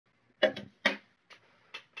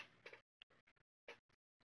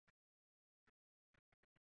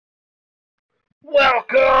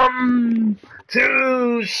Welcome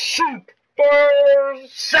to Super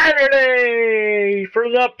Saturday for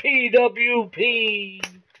the PWP.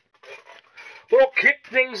 We'll kick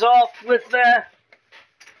things off with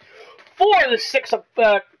four of the six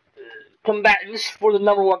combatants for the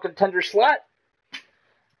number one contender slot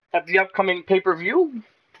at the upcoming pay-per-view.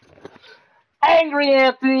 Angry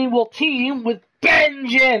Anthony will team with Ben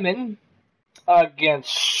Jammin against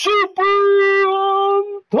Super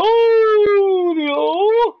Antonio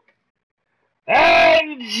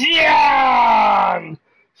and John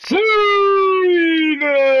cenetz.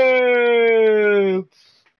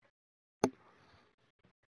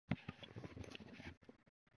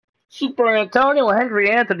 Super Antonio and Angry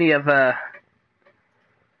Anthony have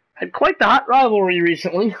had quite the hot rivalry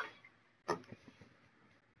recently.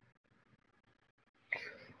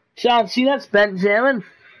 John cenetz, Ben Jammin,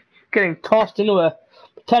 getting tossed into a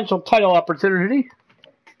potential title opportunity.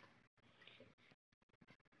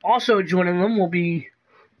 Also joining them will be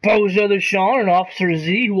Bozo the Sean and Officer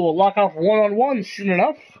Z, who will lock off one-on-one soon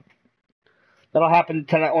enough. That'll happen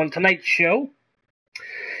tonight on tonight's show.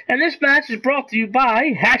 And this match is brought to you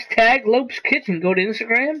by #Lopes Kitchen. Go to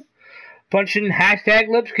Instagram, punch in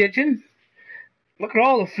 #Lopes Kitchen. Look at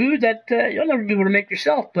all the food that you'll never be able to make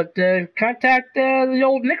yourself, but contact the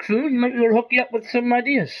old Nick Food. He might be able to hook you up with some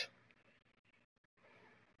ideas.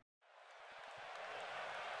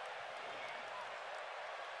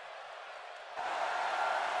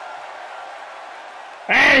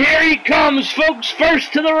 And here he comes, folks,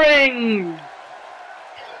 first to the ring.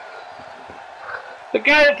 The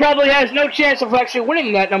guy that probably has no chance of actually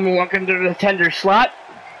winning that number one contender slot.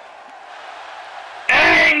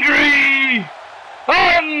 Angry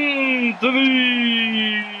Anthony.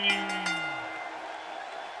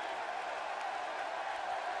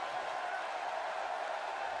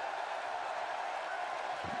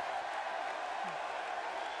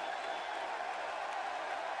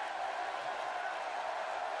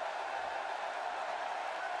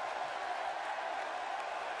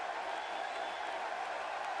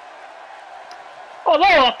 Although,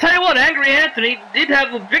 I'll tell you what, Angry Anthony did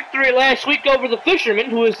have a victory last week over the Fisherman,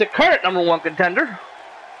 who is the current number one contender.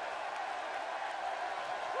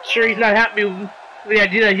 Sure, he's not happy with the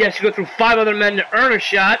idea that he has to go through 5 other men to earn a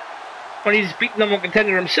shot when he's beaten number one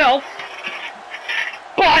contender himself.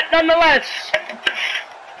 But, nonetheless,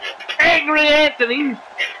 Angry Anthony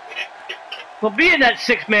will be in that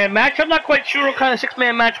 6-man match. I'm not quite sure what kind of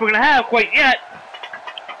 6-man match we're going to have quite yet.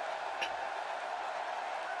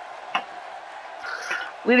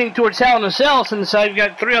 Leading towards Hell in a Cell, since I've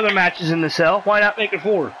got 3 other matches in the cell. Why not make it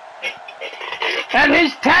 4? And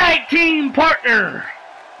his tag team partner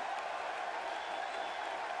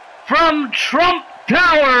from Trump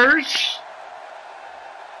Towers,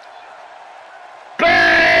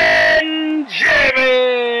 Ben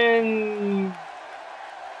Jammin.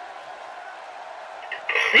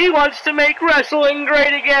 He wants to make wrestling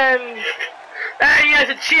great again. And he has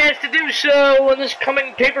a chance to do so in this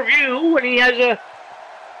coming pay-per-view, and he has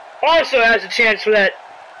also has a chance for that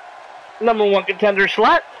number one contender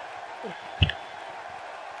slot.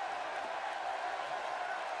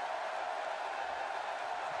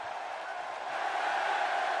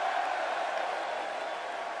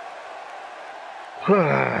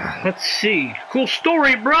 Let's see. Cool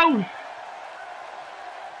story, bro.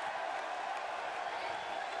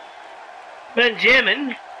 Ben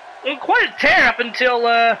Jammin, quite a tear up until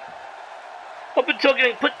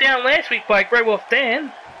getting put down last week by Greg Wolf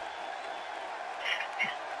Dan.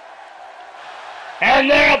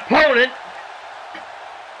 And their opponent,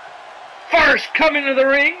 first coming to the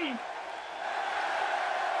ring,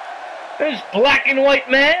 his black and white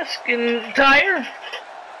mask and attire,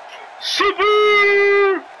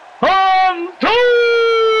 Super Antonio.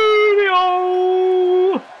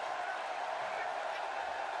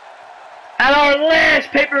 At our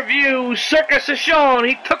last pay-per-view, Circus of Sean,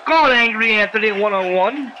 he took on Angry Anthony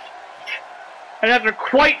one-on-one, and after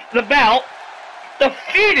quite the bout,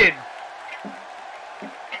 defeated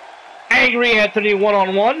Angry Anthony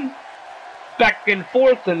one-on-one, back and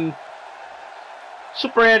forth, and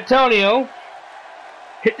Super Antonio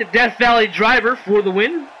hit the Death Valley driver for the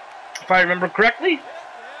win, if I remember correctly.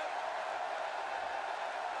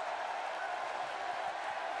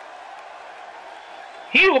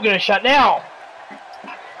 He will get a shot now.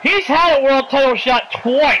 He's had a world title shot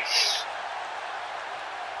twice.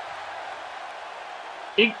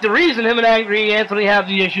 The reason him and Angry Anthony have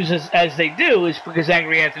the issues as they do is because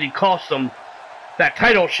Angry Anthony cost them that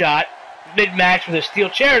title shot mid-match with a steel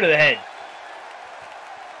chair to the head.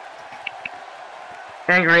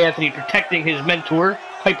 Angry Anthony protecting his mentor,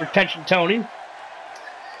 Hypertension Tony.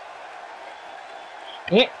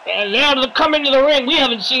 And now to come into the ring, we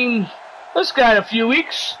haven't seen this guy in a few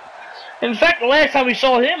weeks. In fact, the last time we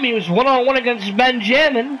saw him, he was one-on-one against Ben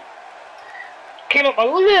Jammin. Came up a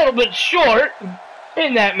little bit short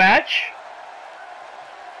in that match.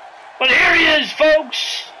 But here he is,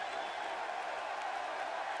 folks.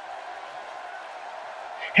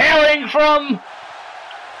 Hailing from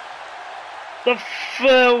I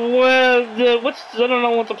don't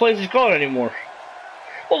know what the place is called anymore.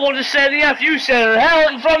 Well, we'll just say the FU Center.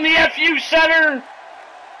 Hailing from the FU Center,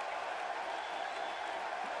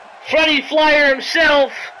 Freddie Flyer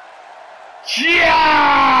himself,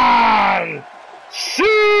 John Cenetz.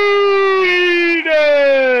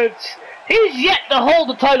 He's yet to hold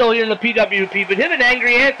the title here in the PWP, but him and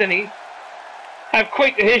Angry Anthony have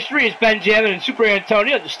quite the history as Ben Jammin and Super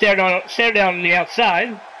Antonio just stare down on the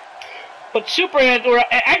outside. But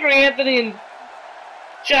Angry Anthony and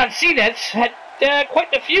John Cenetz had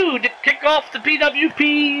quite the feud to kick off the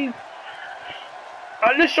PWP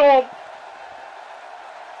initial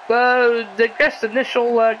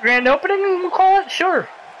grand opening, we'll call it? Sure,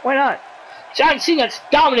 why not? John Cenetz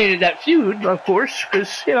dominated that feud, of course,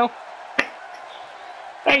 because, you know,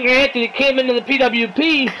 Angry Anthony came into the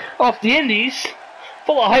PWP off the indies,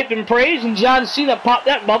 full of hype and praise, and John Cena popped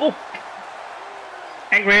that bubble.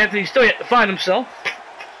 Angry Anthony's still yet to find himself.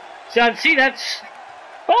 John Cenetz,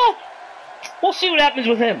 well, we'll see what happens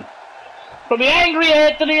with him. From the Angry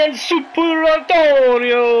Anthony and Super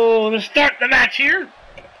Antonio to start the match here.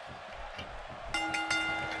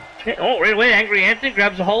 Oh, right away, Angry Anthony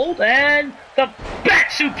grabs a hold, and the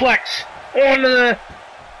back suplex on the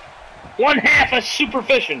one half of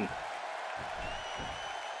Superficion.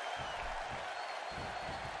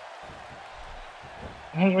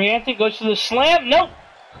 Angry Anthony goes to the slam. Nope.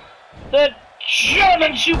 The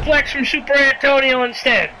German suplex from Super Antonio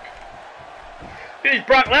instead. Here's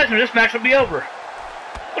Brock Lesnar. This match will be over.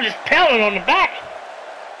 We're just pounding on the back.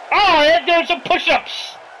 Oh, they're doing some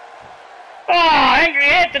push-ups. Oh, Angry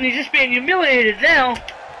Anthony's just being humiliated now.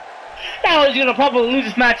 Now he's going to probably lose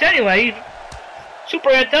this match anyway. Super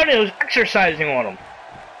Antonio's exercising on him.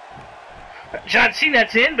 John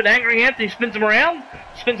Cenet's in, but Angry Anthony spins him around.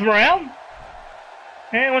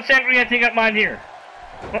 And what's Angry Anthony got mine here?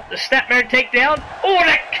 Oh, the snapmare takedown. Oh,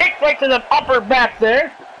 that kick right to the upper back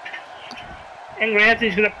there. Angry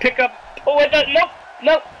Anthony's going to pick up. Oh, it doesn't.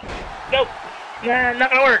 Nope. Nah, not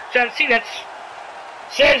going to work. John Cenetz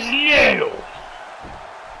says no.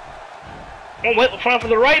 Oh, wait, front for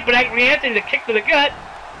the right, but Angry Anthony to kick to the gut.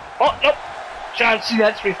 Oh, nope. John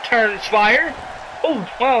Cenetz returns fire. Oh,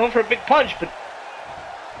 well, went for a big punch, but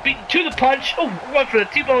beaten to the punch. Oh, went for the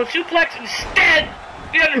T-bone suplex. Instead,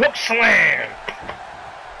 the underhook slam.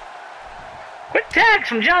 Quick tags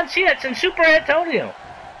from John Cenetz and Super Antonio.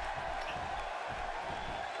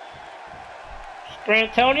 Super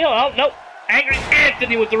Antonio, oh, nope. Angry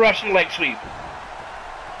Anthony with the Russian leg sweep.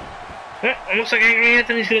 Looks like Angry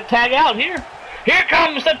Anthony's going to tag out here. Here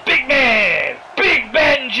comes the big man, Big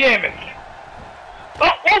Ben Jammin.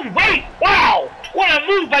 Oh, wait, wow. What a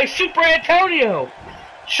move by Super Antonio.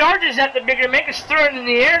 Charges at the bigger man, gets thrown in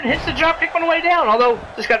the air, and hits the drop kick on the way down. Although,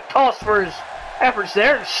 just got tossed for his efforts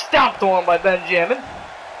there, and stomped on by Ben Jammin.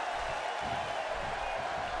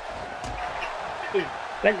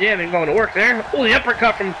 Ben Jammin going to work there. Oh, the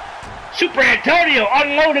uppercut from Super Antonio,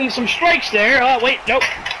 unloading some strikes there. Oh, wait, nope.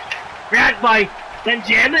 Grabbed by Ben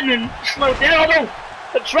Jammin and slowed down. Although,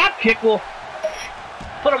 the drop kick will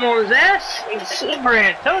put him on his ass. And Super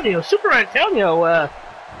Antonio,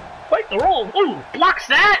 quite the roll. Ooh, blocks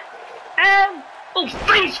that. And,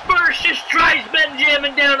 face first, just drives Ben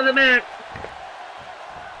Jammin down to the mat.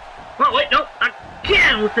 Oh, wait, no,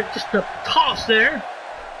 again with just a toss there.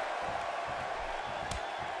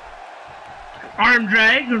 Arm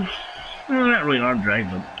drag. Not really an arm drag,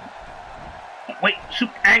 but... Wait,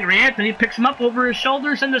 Angry Anthony picks him up over his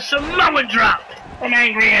shoulders and the Samoa drop from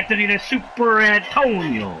Angry Anthony to Super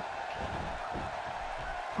Antonio.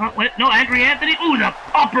 Oh, wait, no, Angry Anthony. Ooh, the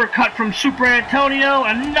uppercut from Super Antonio.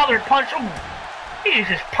 Another punch. Ooh, he's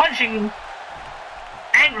just punching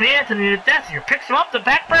Angry Anthony to death here. Picks him up, the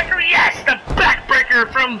backbreaker. Yes, the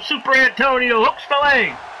backbreaker from Super Antonio. Hooks the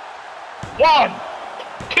leg. 1,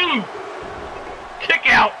 2. Kick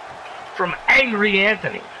out from Angry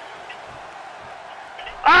Anthony.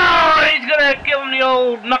 Oh, he's going to give him the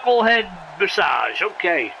old knucklehead massage.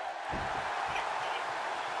 Okay.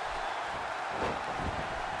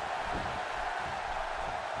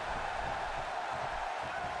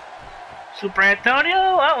 Super Antonio.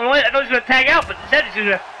 Oh, wait, I thought he was going to tag out, but instead he's going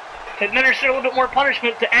to administer a little bit more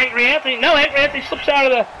punishment to Angry Anthony. No, Angry Anthony slips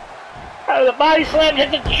out of the body slam,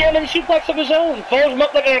 hits the German suplex of his own, folds him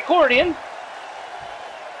up like an accordion.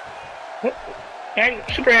 And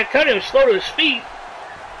Super Antonio is slow to his feet.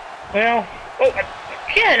 Well,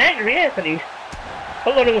 again, Angry Anthony.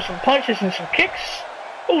 Loading with some punches and some kicks.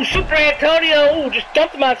 Oh, Super Antonio, just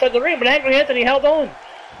dumped him outside the ring, but Angry Anthony held on.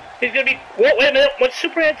 He's going to be... Whoa, wait a minute, what's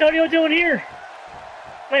Super Antonio doing here?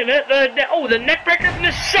 Wait a minute, the neck breaker from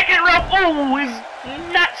the second rope. Oh,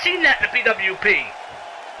 we've not seen that in the PWP.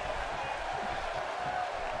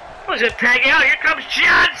 Who's it tagging out? Here comes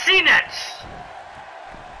John Cenetz.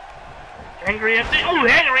 Angry Anthony. Oh,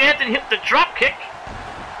 Angry Anthony hit the drop kick.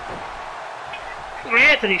 Angry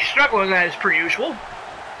Anthony struggling as per usual.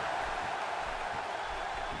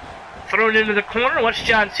 Thrown into the corner. What's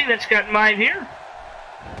John Cenetz got in mind here?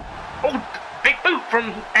 Oh, big boot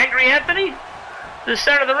from Angry Anthony to the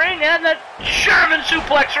center of the ring, and that German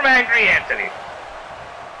suplex from Angry Anthony.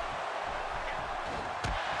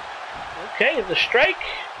 Okay, the strike.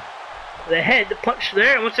 The head, the punch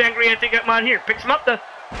there, and what's Angry Anthony got in mind here? Picks him up, the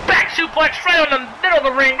back suplex right on the middle of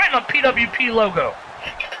the ring, right on the PWP logo.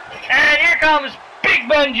 And here comes Big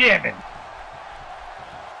Ben Jammin.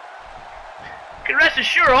 You can rest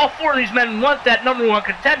assured all four of these men want that #1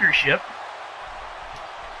 contendership.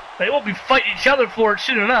 They will be fighting each other for it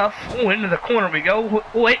soon enough. Oh, into the corner we go.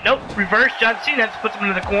 Oh, wait, nope, reverse. John Cenetz puts him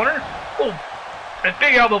into the corner. Oh, a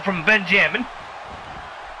big elbow from Ben Jammin.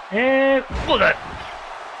 And, oh, that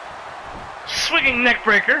swinging neck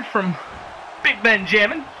breaker from Big Ben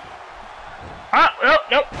Jammin.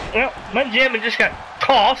 Nope. Ben Jammin just got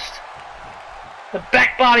tossed. The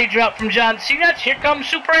back body drop from John Cenetz. Here comes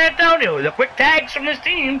Super Antonio. The quick tags from this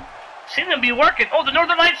team seem to be working. Oh, the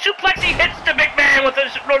Northern Light suplex. He hits the big man with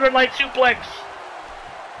his Northern Light suplex.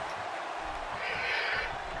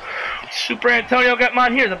 Super Antonio got him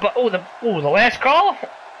on here. The last call.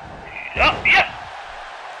 Oh, yep.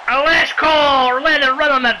 A last call. Landed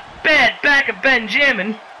right on that bad back of Ben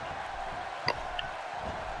Jammin.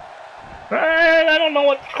 I don't know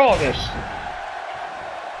what to call this.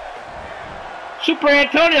 Super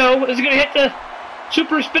Antonio is going to hit the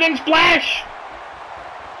super spinning splash.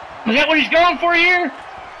 Is that what he's going for here?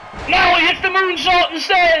 No, he hits the moonsault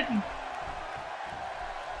instead.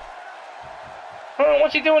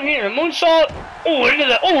 What's he doing here? Moonsault. Oh, into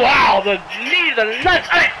the. Oh, wow. The knee to the nuts.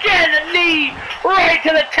 Again, the knee right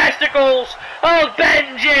to the testicles of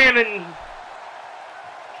Ben Jammin.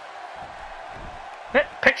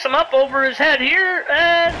 Picks him up over his head here,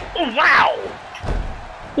 and oh, wow!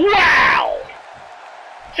 Wow!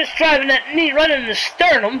 Just driving that knee right in the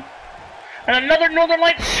sternum. And another Northern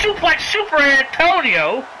Light suplex. Super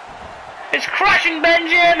Antonio is crushing Ben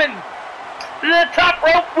Jammin. To the top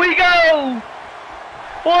rope we go.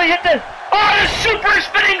 Oh, he hit the super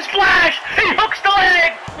spinning splash. He hooks the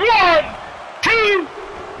leg. 1, 2,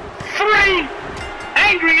 3.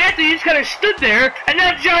 Angry Anthony just kind of stood there, and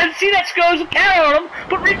now John Cenetz goes and count on him,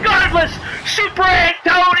 but regardless, Super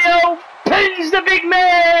Antonio pins the big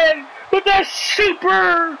man with a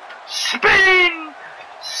super spinning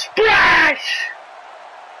splash!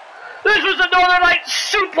 This was the Northern Light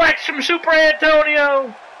suplex from Super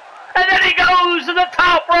Antonio, and then he goes to the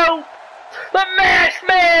top rope. The masked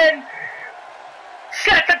man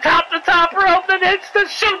sets the top rope, and hits the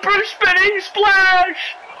super spinning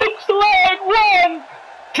splash! Hooks the leg. 1,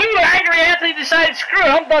 2. Angry Anthony decides, screw it,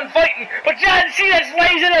 I'm done fighting. But John Cenetz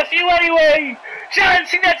lays in a few anyway. John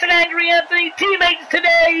Cenetz and Angry Anthony, teammates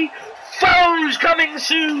today. Foes coming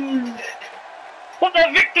soon. What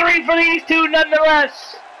a victory for these two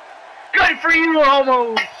nonetheless. Good for you,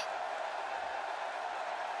 homos.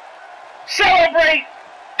 Celebrate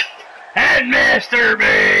and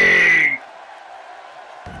masturbate.